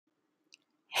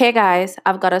Hey guys,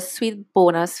 I've got a sweet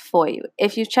bonus for you.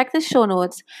 If you check the show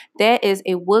notes, there is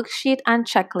a worksheet and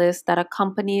checklist that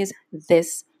accompanies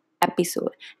this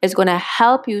episode. It's going to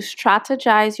help you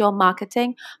strategize your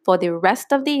marketing for the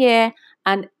rest of the year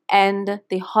and end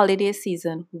the holiday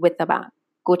season with a bang.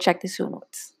 Go check the show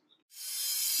notes.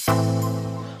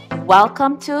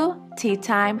 Welcome to Tea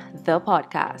Time, the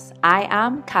podcast. I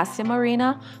am Cassie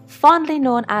Marina, fondly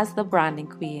known as the Branding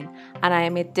Queen, and I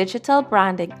am a digital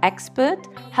branding expert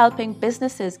helping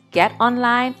businesses get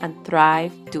online and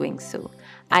thrive doing so.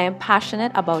 I am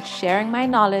passionate about sharing my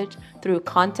knowledge through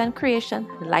content creation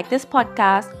like this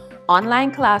podcast,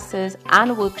 online classes,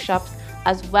 and workshops,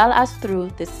 as well as through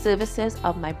the services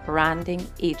of my branding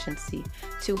agency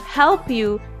to help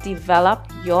you develop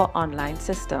your online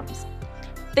systems.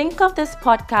 Think of this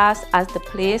podcast as the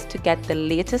place to get the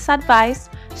latest advice,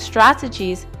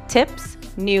 strategies, tips,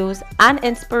 news, and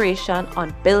inspiration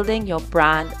on building your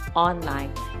brand online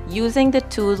using the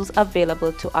tools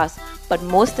available to us, but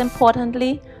most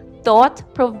importantly,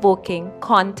 thought-provoking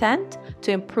content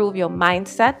to improve your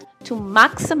mindset, to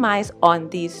maximize on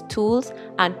these tools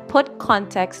and put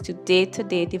context to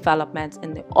day-to-day developments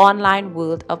in the online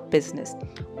world of business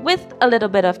with a little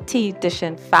bit of tea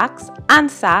dishing facts and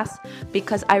sass,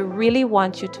 because I really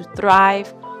want you to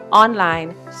thrive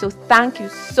online. So thank you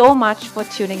so much for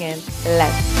tuning in.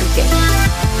 Let's begin.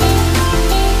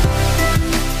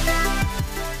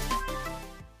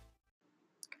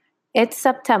 It's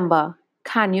September.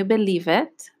 Can you believe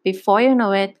it? Before you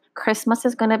know it, Christmas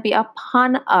is going to be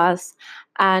upon us,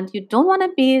 and you don't want to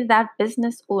be that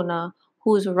business owner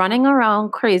who's running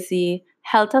around crazy,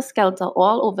 helter-skelter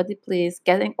all over the place,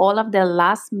 getting all of their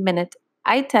last-minute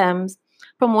items,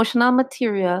 promotional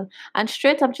material, and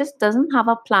straight up just doesn't have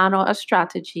a plan or a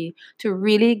strategy to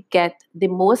really get the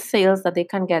most sales that they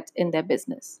can get in their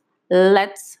business.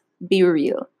 Let's be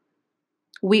real.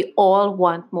 We all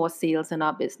want more sales in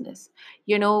our business.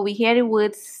 You know, we hear the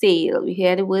word sale, we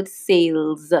hear the word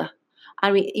sales,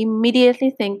 and we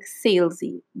immediately think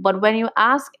salesy. But when you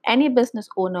ask any business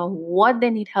owner what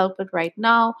they need help with right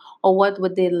now or what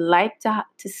would they like to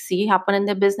see happen in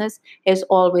their business, it's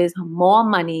always more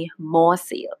money, more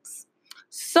sales.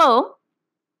 So,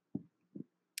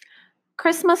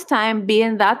 Christmas time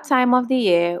being that time of the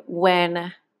year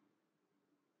when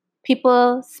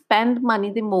people spend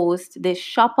money the most, they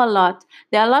shop a lot,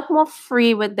 they're a lot more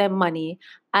free with their money,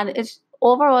 and it's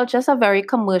overall just a very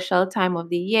commercial time of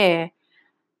the year.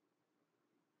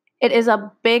 It is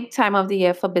a big time of the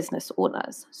year for business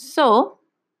owners. So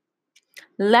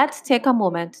let's take a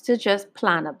moment to just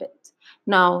plan a bit.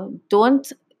 Now,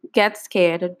 don't get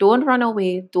scared, don't run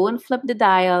away, don't flip the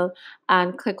dial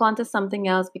and click onto something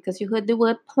else because you heard the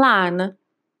word plan.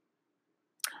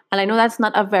 And I know that's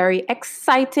not a very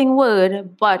exciting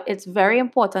word, but it's very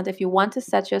important if you want to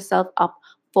set yourself up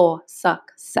for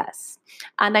success.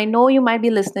 And I know you might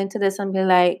be listening to this and be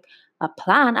like, a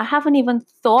plan? I haven't even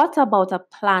thought about a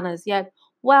plan as yet.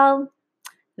 Well,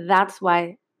 that's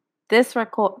why this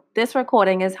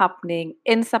recording is happening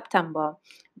in September,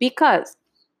 because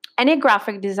any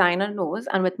graphic designer knows,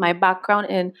 and with my background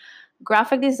in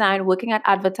graphic design, working at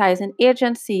advertising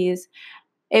agencies,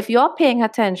 if you're paying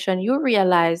attention, you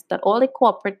realize that all the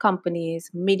corporate companies,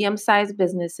 medium-sized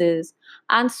businesses,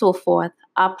 and so forth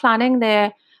are planning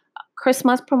their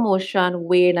Christmas promotion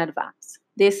way in advance.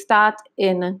 They start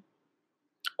in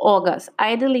August.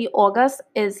 Ideally, August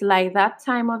is like that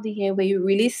time of the year where you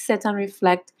really sit and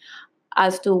reflect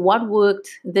as to what worked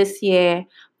this year,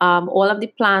 all of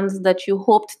the plans that you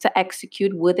hoped to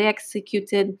execute, were they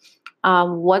executed?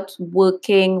 What's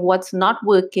working, what's not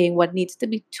working, what needs to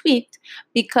be tweaked,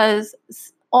 because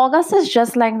August is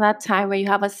just like that time where you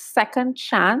have a second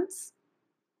chance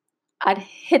at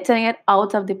hitting it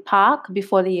out of the park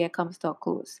before the year comes to a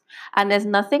close. And there's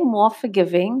nothing more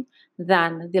forgiving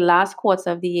than the last quarter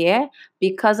of the year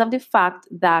because of the fact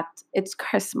that it's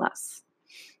Christmas.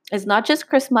 It's not just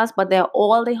Christmas, but there are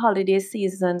all the holiday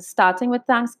seasons, starting with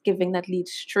Thanksgiving that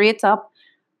leads straight up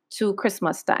to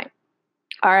Christmas time.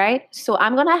 All right, so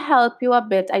I'm going to help you a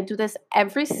bit. I do this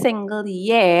every single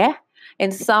year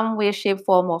in some way, shape,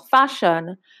 form, or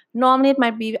fashion. Normally, it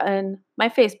might be in my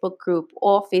Facebook group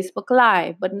or Facebook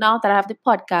Live, but now that I have the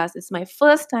podcast, it's my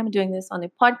first time doing this on a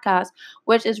podcast,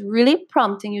 which is really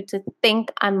prompting you to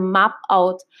think and map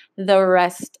out the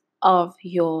rest of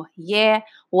your year.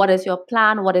 What is your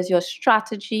plan? What is your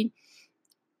strategy?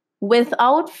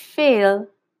 Without fail,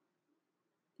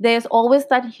 there's always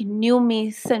that new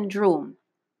me syndrome.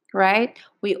 Right?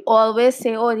 We always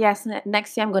say, oh, yes,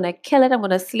 next year I'm going to kill it. I'm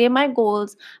going to slay my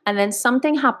goals. And then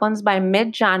something happens by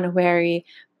mid-January,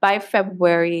 by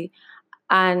February,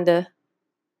 and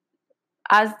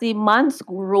as the months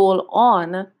roll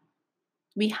on,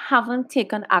 we haven't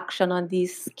taken action on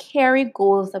these scary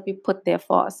goals that we put there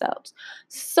for ourselves.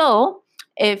 So,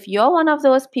 if you're one of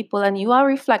those people and you are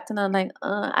reflecting on, like,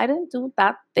 I didn't do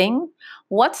that thing,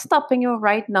 what's stopping you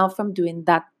right now from doing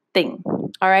that thing?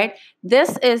 All right.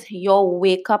 This is your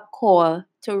wake up call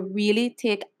to really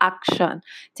take action.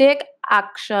 Take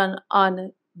action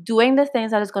on doing the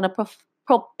things that is going to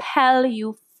propel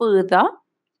you further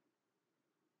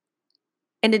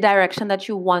in the direction that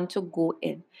you want to go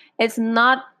in. It's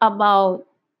not about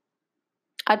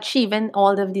achieving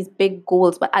all of these big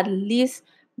goals, but at least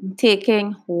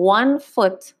taking one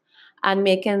foot and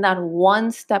making that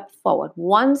one step forward.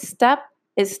 One step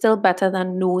is still better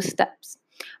than no steps.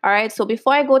 All right. So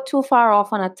before I go too far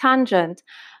off on a tangent,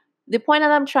 the point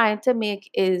that I'm trying to make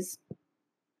is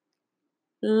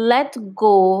let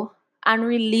go and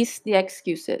release the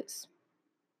excuses.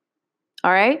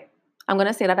 All right. I'm going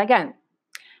to say that again.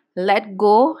 Let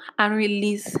go and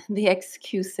release the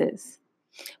excuses.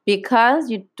 Because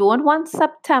you don't want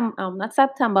not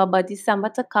September, but December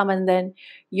to come, and then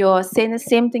you're saying the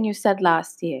same thing you said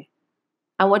last year.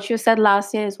 And what you said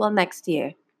last year is, well, next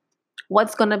year.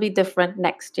 What's going to be different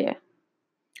next year?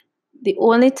 The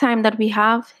only time that we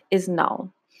have is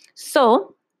now.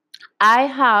 So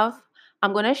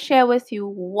I'm going to share with you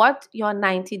what your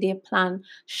 90-day plan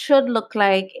should look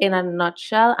like in a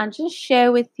nutshell, and just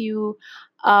share with you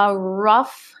a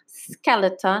rough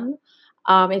skeleton.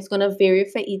 It's going to vary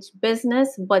for each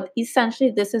business, but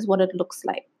essentially, this is what it looks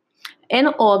like. In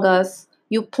August,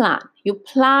 you plan. You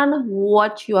plan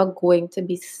what you are going to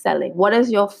be selling. What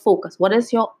is your focus? What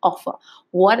is your offer?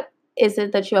 What is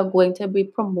it that you are going to be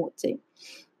promoting?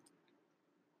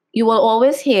 You will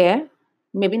always hear,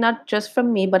 maybe not just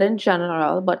from me, but in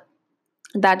general, but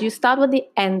that you start with the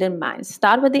end in mind.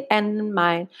 Start with the end in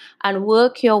mind and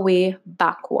work your way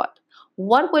backward.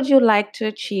 What would you like to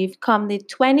achieve come the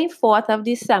 24th of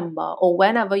December, or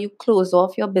whenever you close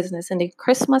off your business in the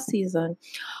Christmas season?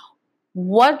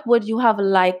 What would you have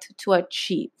liked to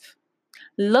achieve?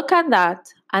 Look at that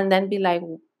and then be like,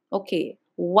 okay,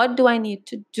 what do I need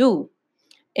to do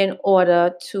in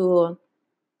order to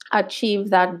achieve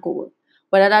that goal?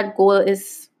 Whether that goal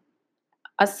is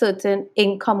a certain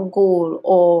income goal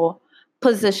or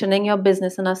positioning your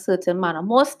business in a certain manner.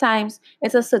 Most times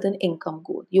it's a certain income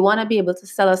goal. You want to be able to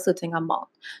sell a certain amount.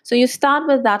 So you start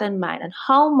with that in mind. And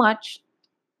how much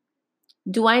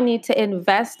do I need to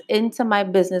invest into my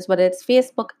business, whether it's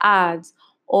Facebook ads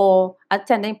or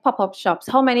attending pop-up shops?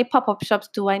 How many pop-up shops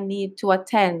do I need to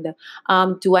attend?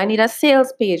 Do I need a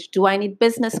sales page? Do I need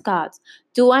business cards?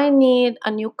 Do I need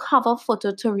a new cover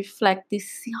photo to reflect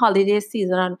this holiday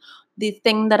season and the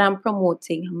thing that I'm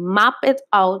promoting? Map it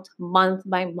out month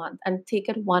by month and take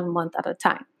it 1 month at a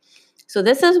time. So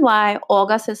this is why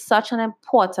August is such an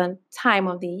important time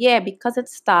of the year, because it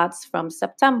starts from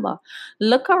September.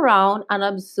 Look around and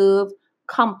observe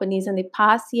companies in the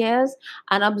past years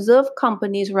and observe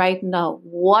companies right now.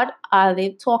 What are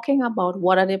they talking about?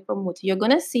 What are they promoting? You're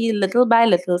going to see little by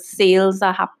little sales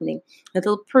are happening,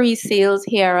 little pre-sales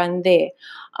here and there.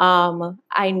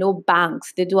 I know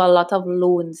banks, they do a lot of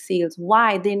loan sales.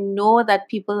 Why? They know that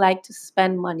people like to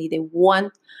spend money. They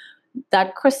want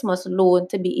that Christmas loan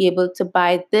to be able to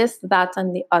buy this, that,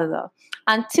 and the other.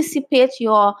 Anticipate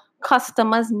your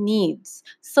customers' needs.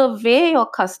 Survey your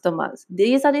customers.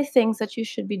 These are the things that you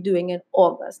should be doing in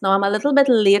August. Now, I'm a little bit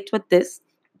late with this,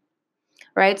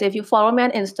 right? So if you follow me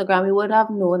on Instagram, you would have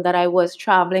known that I was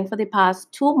traveling for the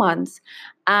past 2 months,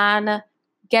 and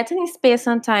getting space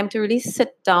and time to really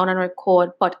sit down and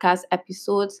record podcast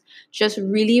episodes just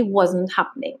really wasn't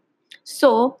happening.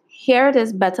 So here it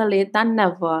is, better late than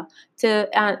never,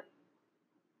 to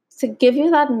give you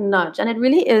that nudge. And it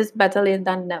really is better late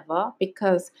than never,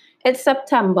 because it's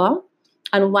September,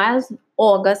 and whilst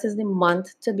August is the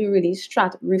month to be really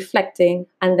reflecting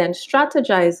and then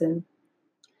strategizing,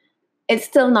 it's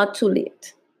still not too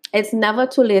late. It's never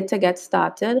too late to get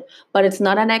started, but it's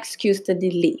not an excuse to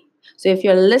delay. So if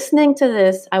you're listening to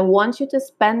this, I want you to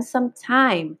spend some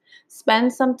time.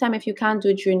 Spend some time, if you can't do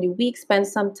it during the week, spend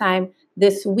some time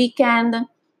this weekend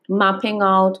mapping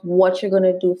out what you're going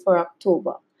to do for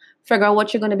October. Figure out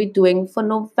what you're going to be doing for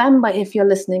November if you're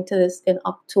listening to this in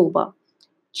October.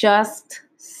 Just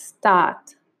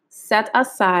start. Set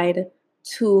aside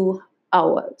 2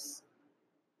 hours.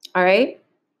 All right?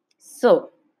 So,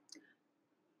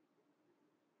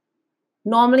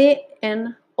 normally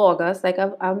in August, like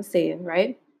I'm saying,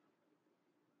 right?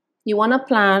 You want to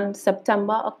plan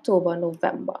September, October,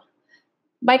 November.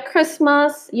 By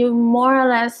Christmas, you more or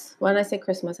less, when I say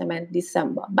Christmas, I meant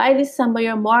December. By December,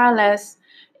 you're more or less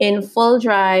in full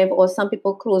drive, or some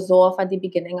people close off at the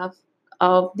beginning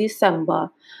of December.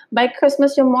 By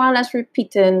Christmas, you're more or less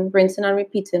repeating, rinsing and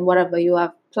repeating whatever you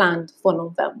have planned for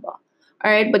November.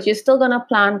 All right, but you're still gonna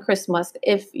plan Christmas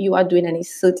if you are doing any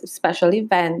special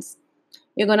events.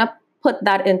 You're gonna put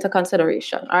that into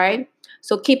consideration. All right.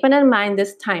 So keeping in mind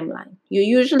this timeline, you're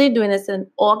usually doing this in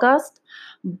August,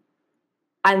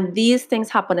 and these things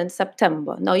happen in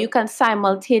September. Now you can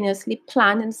simultaneously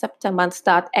plan in September and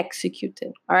start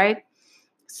executing. All right.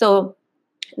 So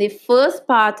the first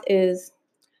part is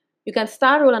you can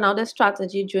start rolling out the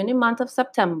strategy during the month of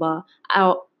September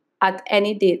or at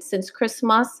any date, since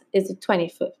Christmas is the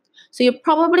 25th. So you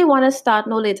probably want to start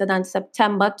no later than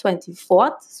September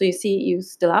 24th. So you see, you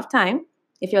still have time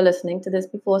if you're listening to this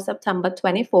before September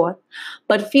 24th,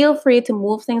 but feel free to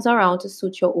move things around to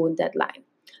suit your own deadline.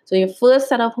 So your first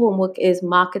set of homework is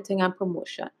marketing and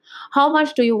promotion. How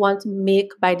much do you want to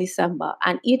make by December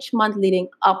and each month leading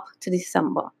up to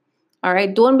December? All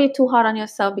right, don't be too hard on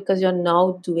yourself because you're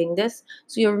now doing this.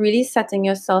 So you're really setting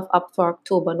yourself up for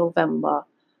October, November,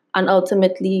 and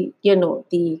ultimately,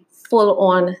 the full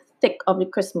on thick of the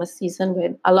Christmas season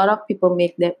when a lot of people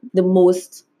make their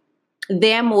most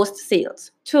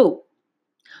sales. Two,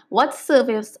 what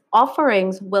service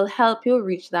offerings will help you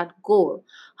reach that goal?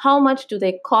 How much do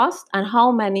they cost, and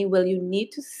how many will you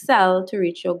need to sell to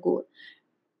reach your goal?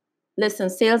 Listen,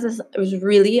 sales is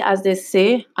really, as they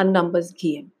say, a numbers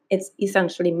game. It's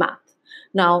essentially math.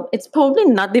 Now, it's probably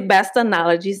not the best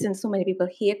analogy since so many people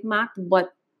hate math,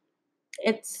 but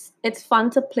it's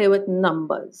fun to play with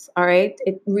numbers. All right,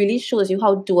 it really shows you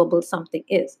how doable something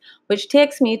is, which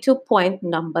takes me to point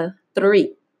number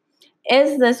 3.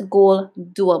 Is this goal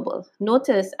doable?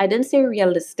 Notice I didn't say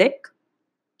realistic,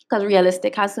 because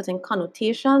realistic has certain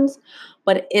connotations,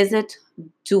 but is it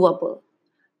doable?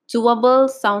 Doable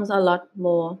sounds a lot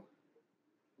more,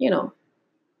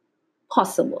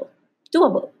 possible.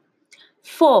 Doable.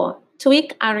 4,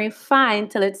 tweak and refine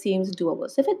till it seems doable.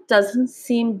 So if it doesn't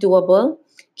seem doable,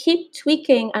 keep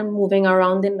tweaking and moving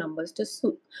around the numbers to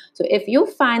suit. So if you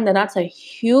find that that's a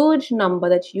huge number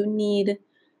that you need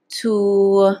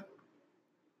to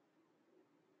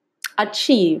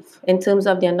achieve in terms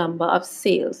of their number of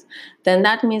sales, then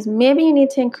that means maybe you need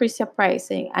to increase your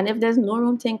pricing. And if there's no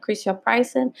room to increase your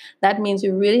pricing, that means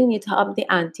you really need to up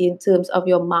the ante in terms of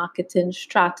your marketing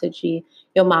strategy,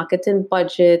 your marketing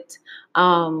budget,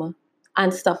 and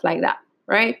stuff like that,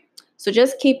 right? So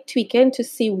just keep tweaking to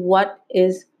see what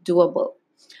is doable.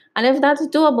 And if that's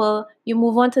doable, you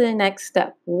move on to the next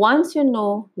step. Once you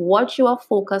know what you are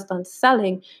focused on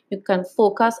selling, you can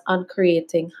focus on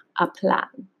creating a plan.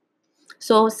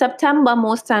 So September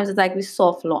most times is like the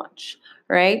soft launch,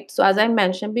 right? So as I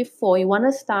mentioned before, you want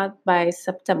to start by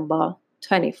September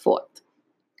 24th,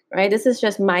 right? This is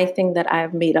just my thing that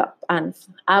I've made up and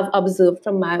I've observed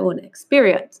from my own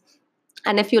experience.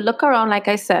 And if you look around, like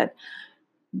I said,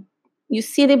 you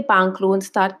see the bank loans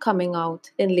start coming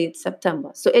out in late September.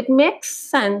 So it makes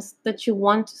sense that you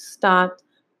want to start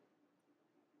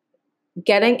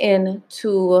getting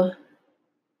into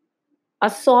a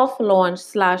soft launch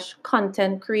 /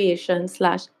 content creation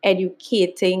 /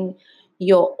 educating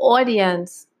your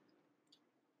audience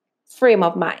frame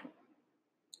of mind.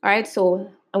 All right, so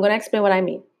I'm going to explain what I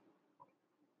mean.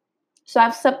 So I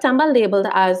have September labeled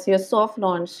as your soft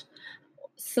launch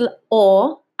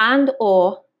or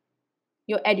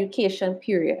your education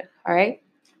period. All right,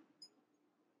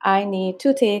 I need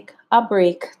to take a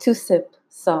break to sip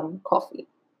some coffee.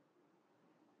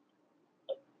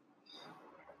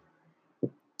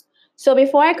 So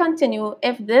before I continue,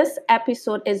 if this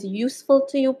episode is useful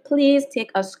to you, please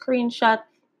take a screenshot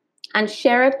and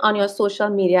share it on your social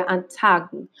media and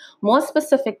tag me. More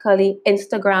specifically,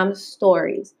 Instagram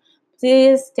stories.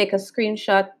 Please take a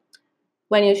screenshot.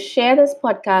 When you share this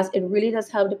podcast, it really does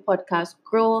help the podcast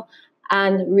grow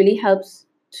and really helps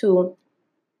to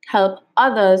help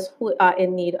others who are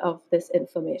in need of this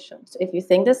information. So if you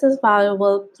think this is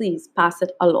valuable, please pass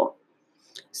it along.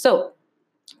 So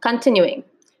continuing.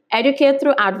 Educate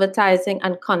through advertising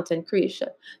and content creation.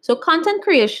 So content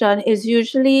creation is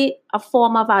usually a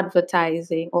form of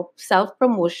advertising or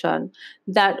self-promotion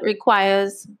that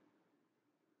requires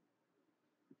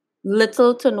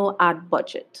little to no ad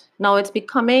budget. Now it's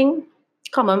becoming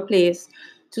commonplace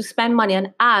to spend money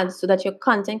on ads so that your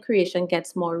content creation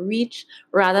gets more reach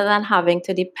rather than having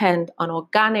to depend on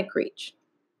organic reach.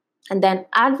 And then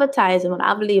advertising, what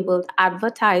I've labeled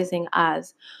advertising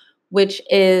as, which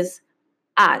is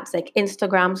ads like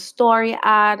Instagram story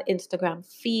ad, Instagram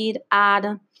feed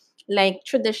ad, like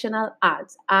traditional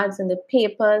ads in the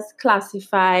papers,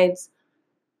 classifieds,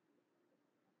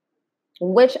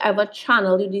 whichever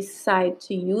channel you decide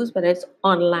to use, whether it's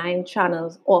online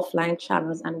channels, offline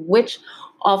channels, and which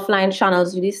offline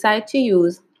channels you decide to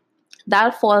use,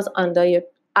 that falls under your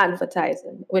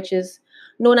advertising, which is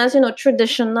known as,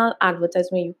 traditional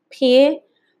advertising. You pay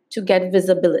to get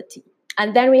visibility.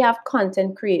 And then we have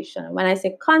content creation. When I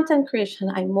say content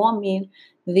creation, I more mean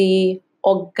the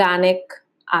organic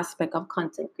aspect of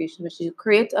content creation, which is you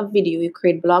create a video, you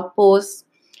create blog posts,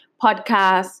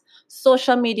 podcasts,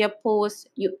 social media posts,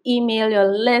 you email your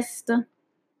list,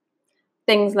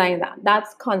 things like that.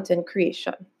 That's content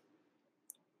creation.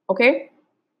 Okay?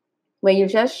 Where you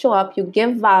just show up, you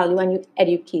give value, and you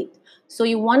educate. So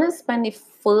you want to spend the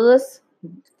first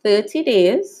 30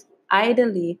 days,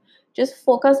 ideally, just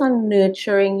focus on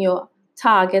nurturing your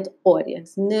target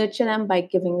audience. Nurture them by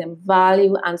giving them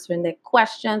value, answering their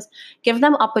questions, give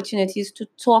them opportunities to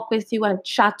talk with you and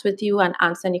chat with you and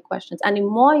answer any questions. And the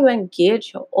more you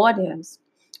engage your audience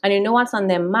and you know what's on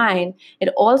their mind, it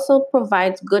also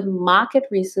provides good market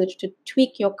research to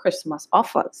tweak your Christmas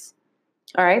offers.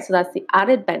 All right, so that's the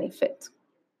added benefit.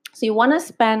 So you want to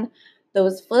spend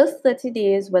those first 30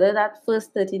 days, whether that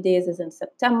first 30 days is in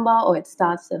September or it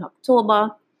starts in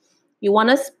October, you want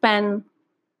to spend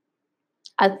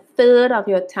a third of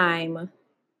your time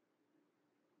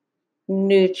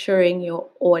nurturing your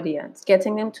audience,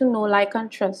 getting them to know, like, and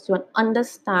trust you and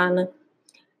understand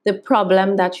the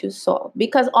problem that you solve.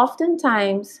 Because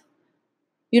oftentimes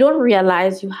you don't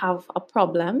realize you have a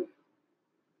problem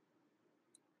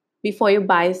before you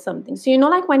buy something. So,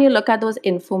 like when you look at those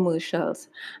infomercials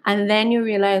and then you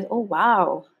realize, oh,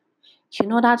 wow,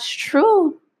 that's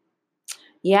true.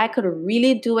 Yeah, I could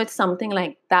really do it something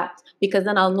like that, because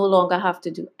then I'll no longer have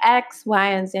to do X, Y,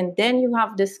 and Z. And then you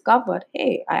have discovered,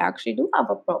 hey, I actually do have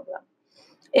a problem.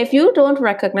 If you don't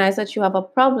recognize that you have a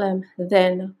problem,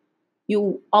 then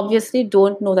you obviously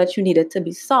don't know that you need it to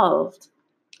be solved.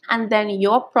 And then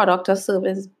your product or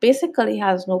service basically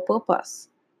has no purpose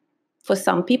for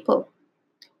some people.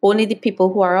 Only the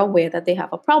people who are aware that they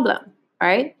have a problem,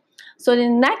 right? So the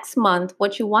next month,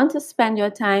 what you want to spend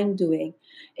your time doing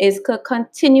is to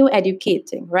continue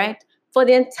educating, right? For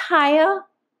the entire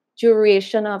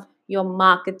duration of your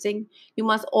marketing, you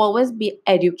must always be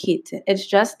educating. It's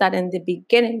just that in the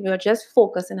beginning, you're just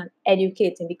focusing on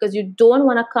educating because you don't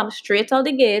want to come straight out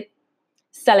the gate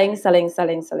selling,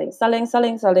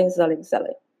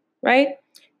 right?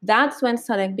 That's when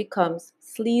selling becomes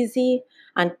sleazy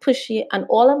and pushy and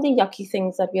all of the yucky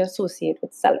things that we associate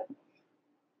with selling.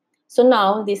 So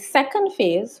now the second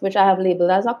phase, which I have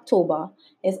labeled as October,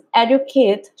 is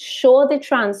educate, show the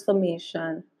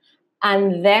transformation,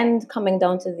 and then coming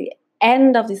down to the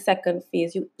end of the second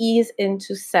phase, you ease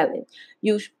into selling.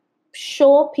 You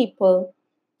show people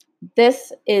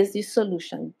this is the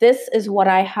solution. This is what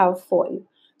I have for you.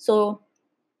 So,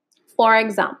 for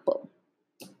example,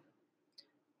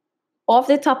 off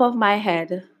the top of my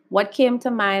head, what came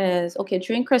to mind is, okay,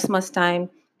 during Christmas time,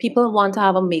 people want to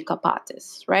have a makeup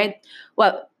artist, right?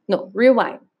 Well, no,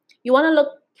 rewind. You want to look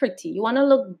pretty. You want to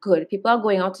look good. People are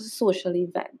going out to social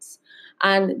events.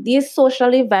 And these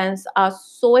social events are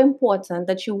so important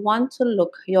that you want to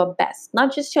look your best,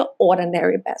 not just your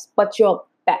ordinary best, but your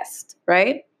best,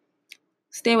 right?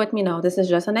 Stay with me now. This is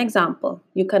just an example.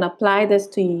 You can apply this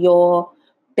to your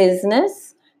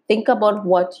business. Think about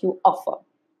what you offer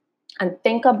and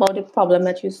think about the problem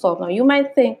that you solve. Now, you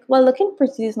might think, well, looking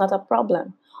pretty is not a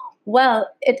problem. Well,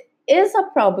 it is a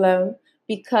problem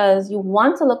because you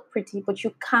want to look pretty, but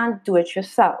you can't do it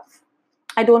yourself.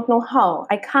 I don't know how.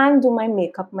 I can't do my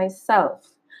makeup myself.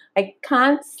 I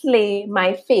can't slay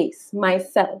my face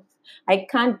myself. I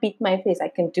can't beat my face. I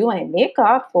can do my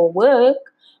makeup for work,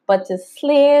 but to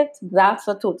slay it, that's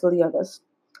a totally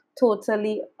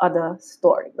other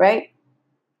story, right?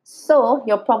 So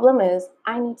your problem is,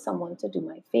 I need someone to do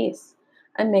my face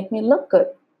and make me look good,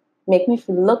 make me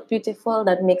look beautiful,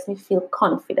 that makes me feel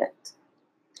confident.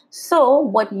 So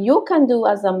what you can do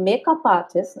as a makeup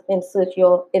artist, insert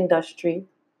your industry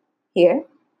here,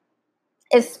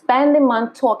 is spend the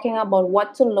month talking about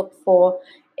what to look for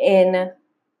in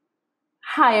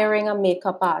hiring a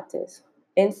makeup artist.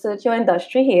 Insert your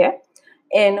industry here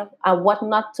in what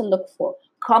not to look for.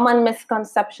 Common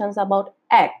misconceptions about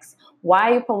X.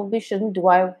 Why you probably shouldn't do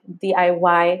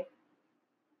DIY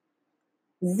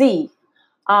Z.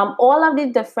 All of the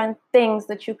different things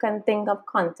that you can think of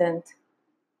content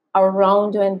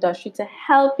around your industry to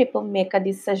help people make a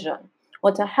decision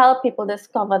or to help people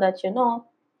discover that,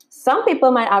 some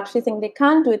people might actually think they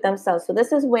can't do it themselves. So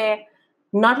this is where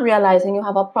not realizing you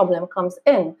have a problem comes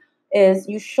in, is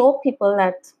you show people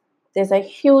that there's a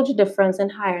huge difference in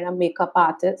hiring a makeup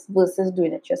artist versus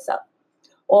doing it yourself.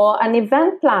 Or an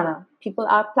event planner. People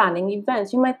are planning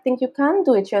events. You might think you can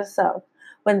do it yourself,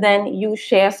 but then you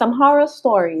share some horror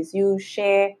stories. You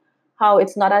share how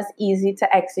it's not as easy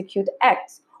to execute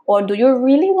X. Or do you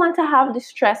really want to have the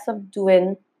stress of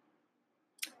doing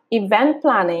event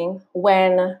planning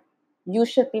when you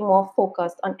should be more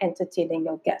focused on entertaining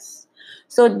your guests?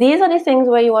 So these are the things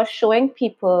where you are showing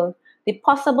people the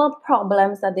possible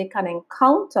problems that they can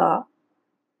encounter,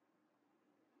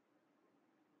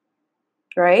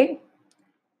 right?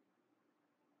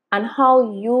 And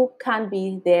how you can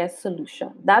be their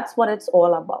solution. That's what it's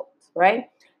all about, right?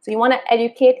 So you want to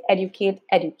educate, educate,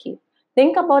 educate.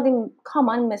 Think about the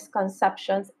common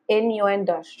misconceptions in your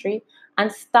industry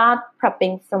and start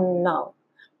prepping from now,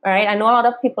 right? I know a lot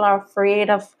of people are afraid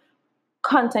of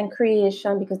content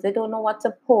creation because they don't know what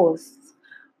to post.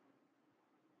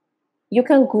 You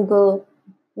can Google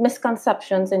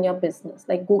misconceptions in your business.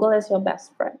 Like Google is your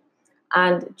best friend.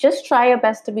 And just try your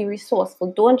best to be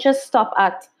resourceful. Don't just stop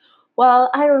at, well,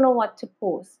 I don't know what to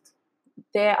post.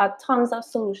 There are tons of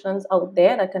solutions out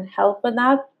there that can help with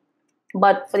that.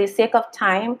 But for the sake of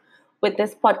time with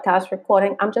this podcast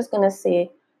recording, I'm just going to say,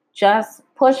 just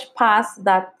push past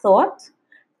that thought.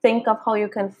 Think of how you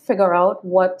can figure out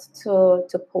what to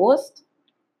post.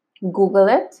 Google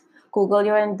it. Google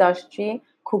your industry.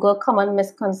 Google common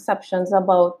misconceptions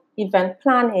about event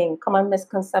planning, common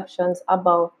misconceptions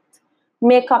about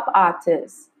makeup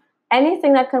artists,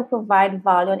 anything that can provide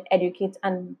value and educate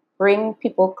and bring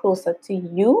people closer to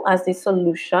you as the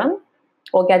solution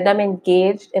or get them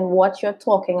engaged in what you're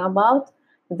talking about,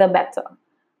 the better.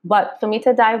 But for me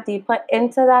to dive deeper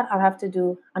into that, I'll have to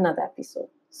do another episode.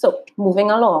 So,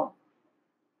 moving along.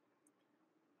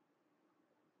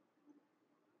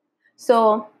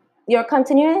 So, you're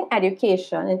continuing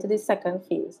education into the second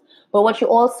phase. But what you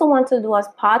also want to do as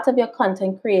part of your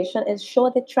content creation is show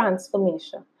the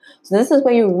transformation. So, this is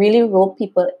where you really rope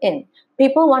people in.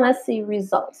 People want to see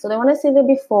results. So, they want to see the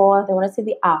before, they want to see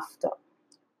the after.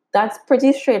 That's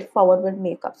pretty straightforward with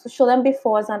makeup. So, show them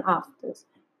befores and afters.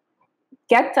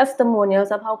 Get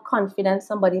testimonials of how confident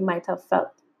somebody might have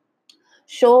felt.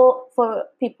 Show for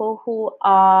people who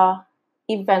are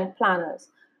event planners.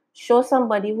 Show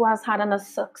somebody who has had a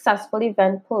successful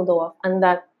event pulled off and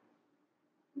that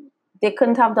they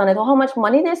couldn't have done it, or how much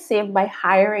money they saved by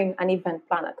hiring an event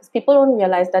planner. Because people don't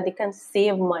realize that they can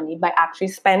save money by actually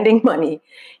spending money,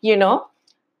 you know,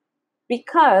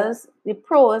 because the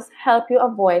pros help you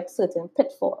avoid certain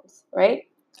pitfalls, right?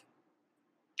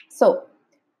 So,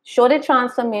 show the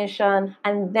transformation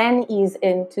and then ease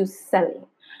into selling.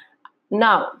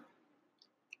 Now,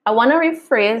 I want to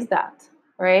rephrase that,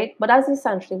 right? But that's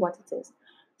essentially what it is.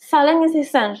 Selling is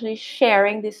essentially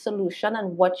sharing the solution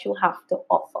and what you have to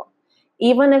offer,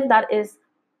 even if that is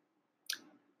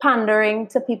pandering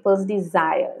to people's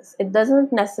desires. It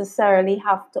doesn't necessarily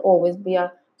have to always be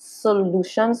a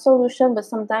solution, but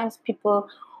sometimes people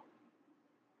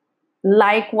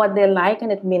like what they like,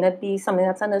 and it may not be something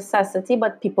that's a necessity,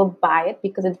 but people buy it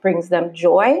because it brings them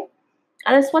joy,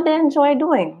 and it's what they enjoy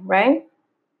doing, right?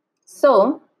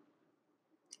 So,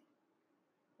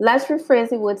 let's rephrase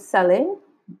the word selling,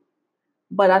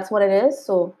 but that's what it is.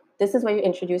 So this is where you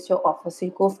introduce your offer. So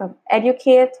you go from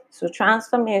educate to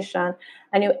transformation,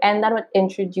 and you end up with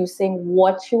introducing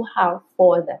what you have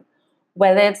for them,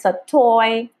 whether it's a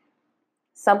toy,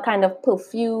 some kind of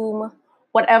perfume,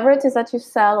 whatever it is that you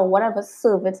sell or whatever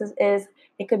service it is.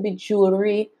 It could be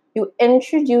jewelry. You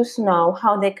introduce now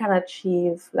how they can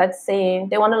achieve, let's say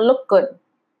they want to look good,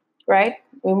 right?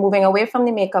 We're moving away from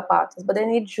the makeup artist, but they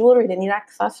need jewelry, they need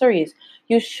accessories.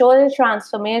 You show the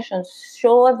transformation,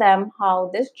 show them how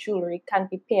this jewelry can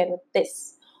be paired with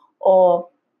this, or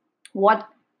what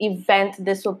event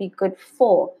this will be good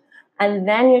for. And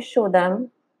then you show them,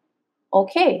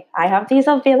 okay, I have these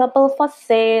available for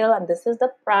sale, and this is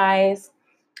the price.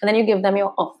 And then you give them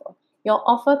your offer. Your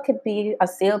offer could be a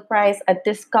sale price, a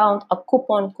discount, a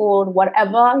coupon code,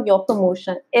 whatever your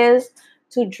promotion is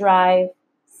to drive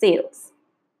sales.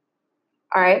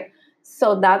 All right.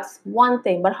 So that's one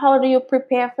thing. But how do you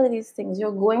prepare for these things?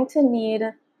 You're going to need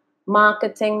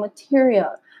marketing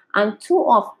material. And too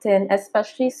often,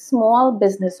 especially small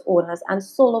business owners and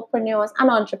solopreneurs and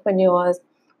entrepreneurs,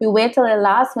 we wait till the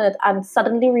last minute and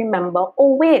suddenly remember,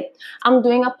 oh, wait, I'm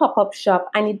doing a pop-up shop.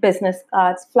 I need business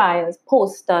cards, flyers,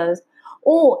 posters.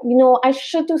 Oh, I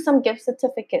should do some gift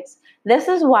certificates. This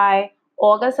is why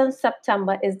August and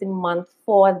September is the month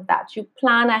for that. You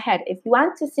plan ahead. If you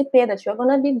anticipate that you're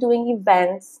going to be doing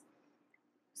events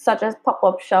such as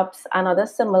pop-up shops and other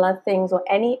similar things, or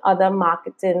any other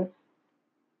marketing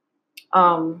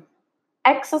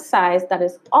exercise that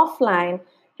is offline,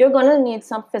 you're going to need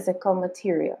some physical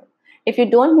material. If you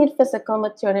don't need physical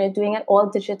material, you're doing it all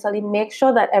digitally, make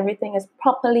sure that everything is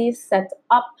properly set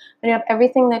up and you have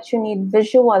everything that you need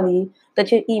visually,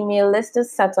 that your email list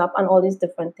is set up and all these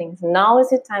different things. Now is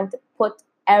the time to put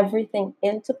everything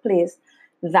into place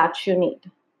that you need.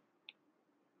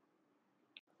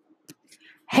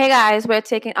 Hey guys, we're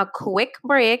taking a quick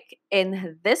break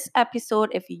in this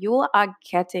episode. If you are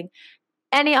getting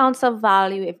any ounce of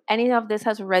value, if any of this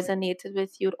has resonated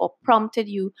with you or prompted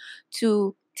you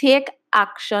to take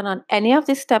action on any of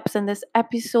the steps in this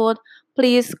episode,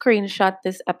 please screenshot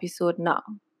this episode now.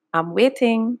 I'm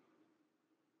waiting.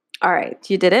 All right,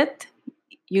 you did it.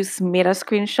 You made a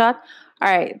screenshot.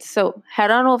 All right, so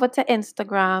head on over to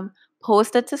Instagram,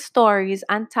 post it to stories,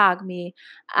 and tag me.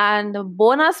 And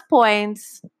bonus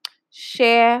points,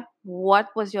 share what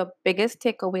was your biggest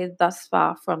takeaway thus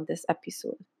far from this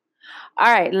episode.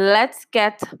 All right, let's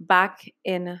get back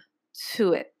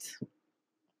into it.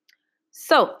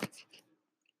 So,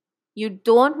 you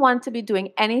don't want to be doing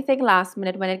anything last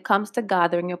minute when it comes to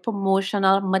gathering your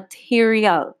promotional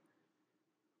material.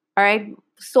 All right.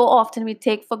 So often we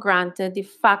take for granted the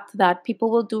fact that people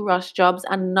will do rush jobs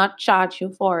and not charge you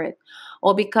for it,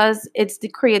 or because it's the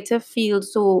creative field.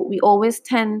 So we always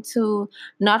tend to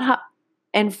not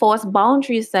enforce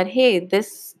boundaries that, hey,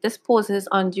 this poses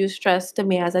undue stress to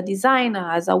me as a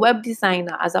designer, as a web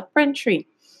designer, as a printer.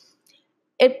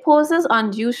 It poses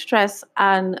undue stress,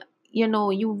 and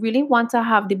you really want to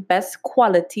have the best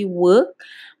quality work.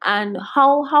 And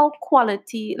how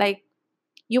quality, like,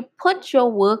 you put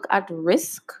your work at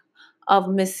risk of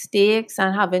mistakes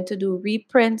and having to do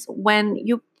reprints when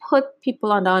you put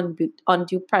people under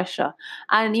undue pressure,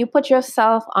 and you put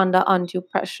yourself under undue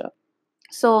pressure.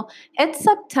 So it's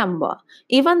September.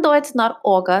 Even though it's not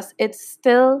August, it's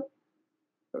still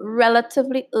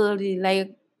relatively early.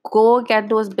 Like, go get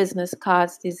those business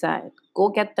cards designed. Go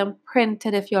get them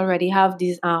printed if you already have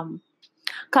these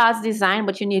cards designed,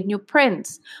 but you need new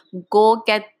prints. Go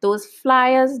get those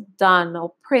flyers done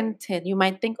or printed. You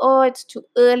might think, oh, it's too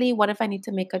early. What if I need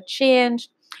to make a change?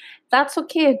 That's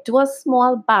okay. Do a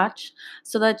small batch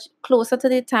so that closer to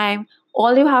the time,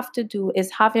 all you have to do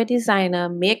is have your designer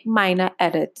make minor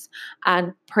edits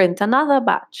and print another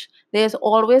batch. There's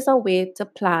always a way to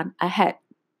plan ahead.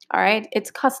 All right. It's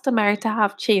customary to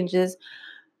have changes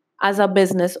as a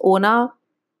business owner.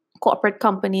 Corporate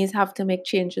companies have to make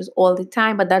changes all the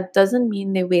time, but that doesn't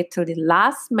mean they wait till the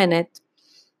last minute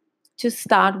to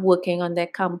start working on their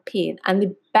campaign. And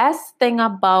the best thing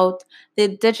about the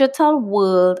digital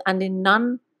world and the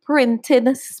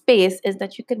non-printed space is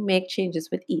that you can make changes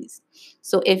with ease.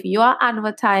 So if you are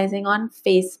advertising on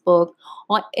Facebook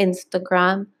or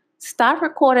Instagram, start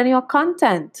recording your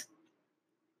content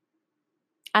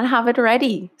and have it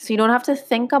ready, so you don't have to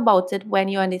think about it when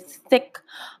you're in the thick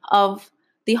of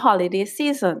the holiday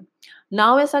season.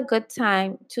 Now is a good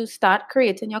time to start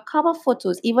creating your cover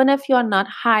photos. Even if you're not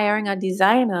hiring a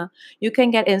designer, you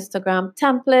can get Instagram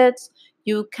templates.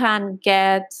 You can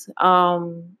get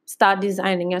start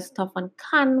designing your stuff on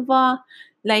Canva.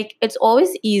 Like, it's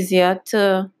always easier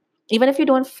to, even if you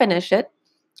don't finish it,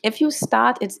 if you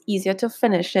start, it's easier to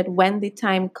finish it when the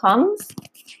time comes,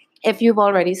 if you've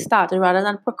already started, rather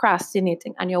than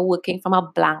procrastinating and you're working from a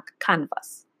blank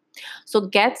canvas. So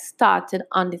get started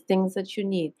on the things that you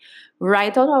need.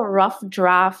 Write out a rough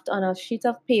draft on a sheet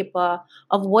of paper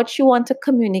of what you want to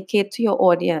communicate to your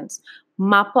audience.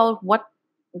 Map out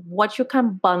what you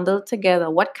can bundle together,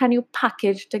 what can you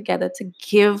package together to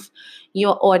give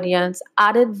your audience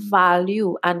added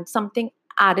value and something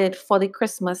added for the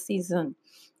Christmas season.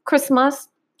 Christmas,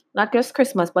 not just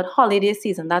Christmas, but holiday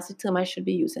season. That's the term I should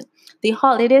be using. The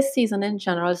holiday season in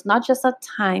general is not just a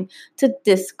time to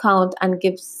discount and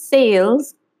give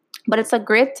sales, but it's a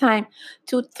great time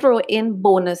to throw in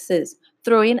bonuses,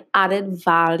 throw in added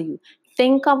value.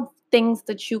 Think of things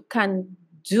that you can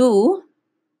do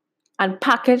and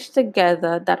package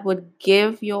together that would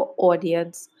give your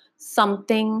audience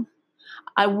something.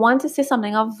 I want to say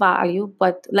something of value,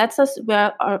 but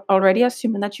we're already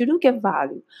assuming that you do give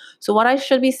value. So what I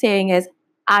should be saying is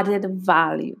added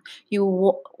value.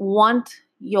 You want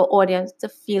your audience to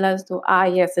feel as though,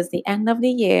 yes, it's the end of the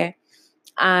year,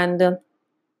 and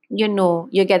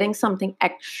you're getting something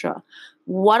extra.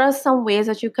 What are some ways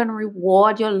that you can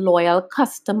reward your loyal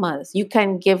customers? You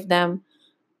can give them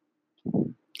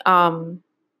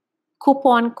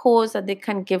coupon codes that they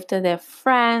can give to their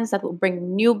friends that will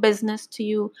bring new business to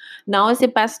you. Now is the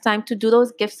best time to do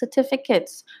those gift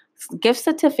certificates. Gift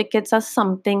certificates are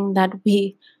something that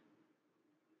we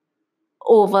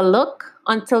overlook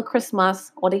until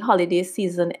Christmas or the holiday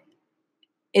season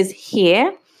is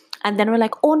here. And then we're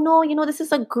like, oh no, this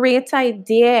is a great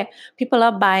idea. People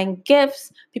are buying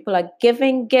gifts, people are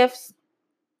giving gifts.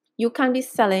 You can be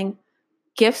selling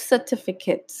gift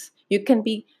certificates. You can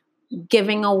be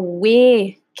giving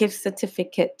away gift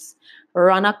certificates.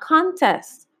 Run a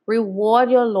contest.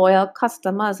 Reward your loyal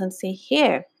customers and say,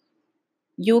 here,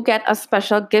 you get a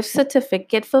special gift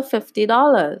certificate for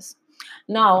 $50.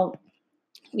 Now,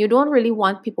 you don't really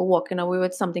want people walking away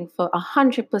with something for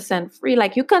 100% free.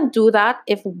 Like, you can do that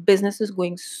if business is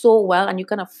going so well and you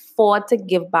can afford to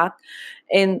give back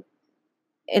in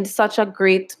such a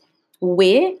great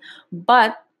way.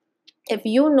 But if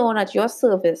you know that your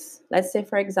service, let's say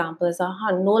for example, is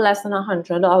no less than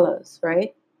 $100,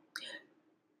 right?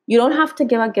 You don't have to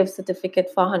give a gift certificate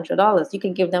for $100. You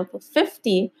can give them for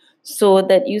 50, so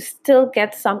that you still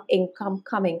get some income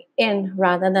coming in,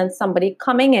 rather than somebody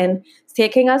coming in,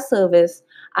 taking a service,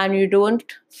 and you don't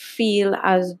feel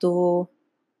as though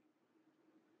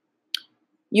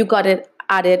you got it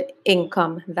added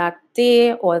income that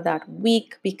day or that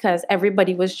week, because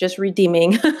everybody was just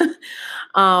redeeming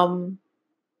um,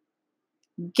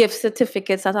 gift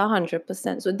certificates at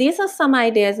 100%. So these are some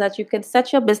ideas that you can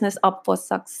set your business up for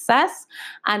success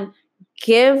and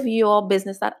give your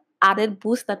business that added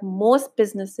boost that most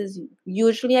businesses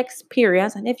usually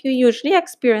experience. And if you usually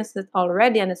experience it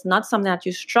already and it's not something that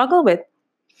you struggle with,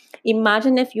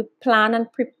 imagine if you plan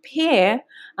and prepare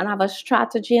and have a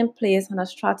strategy in place and a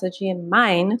strategy in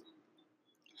mind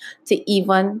to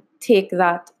even take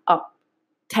that up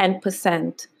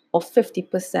 10% or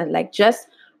 50%. Like, just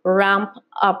ramp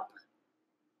up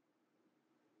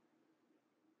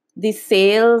the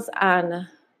sales and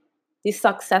the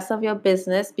success of your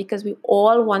business, because we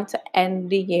all want to end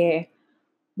the year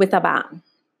with a bang.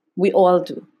 We all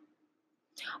do.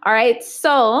 All right,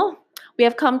 so we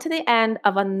have come to the end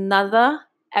of another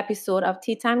episode of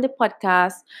Tea Time, the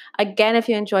podcast. Again, if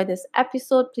you enjoyed this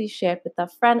episode, please share it with a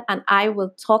friend, and I will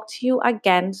talk to you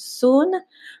again soon.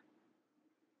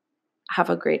 Have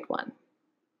a great one.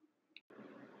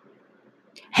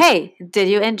 Hey, did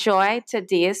you enjoy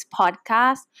today's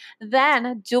podcast?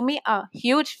 Then do me a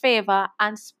huge favor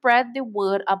and spread the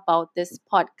word about this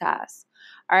podcast.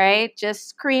 All right,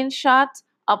 just screenshot,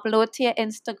 upload to your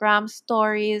Instagram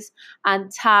stories, and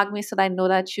tag me so that I know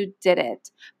that you did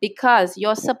it, because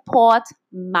your support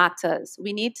matters.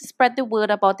 We need to spread the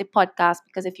word about the podcast,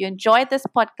 because if you enjoyed this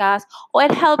podcast or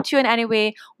it helped you in any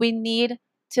way, we need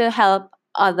to help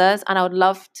others, and I would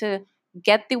love to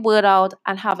get the word out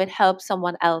and have it help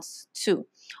someone else too.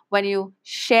 When you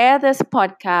share this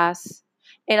podcast,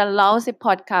 it allows the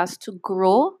podcast to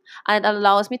grow, and it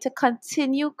allows me to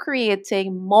continue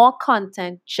creating more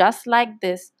content just like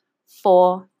this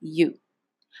for you.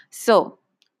 So,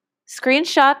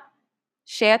 screenshot,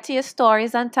 share to your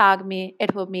stories, and tag me.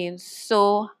 It will mean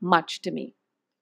so much to me.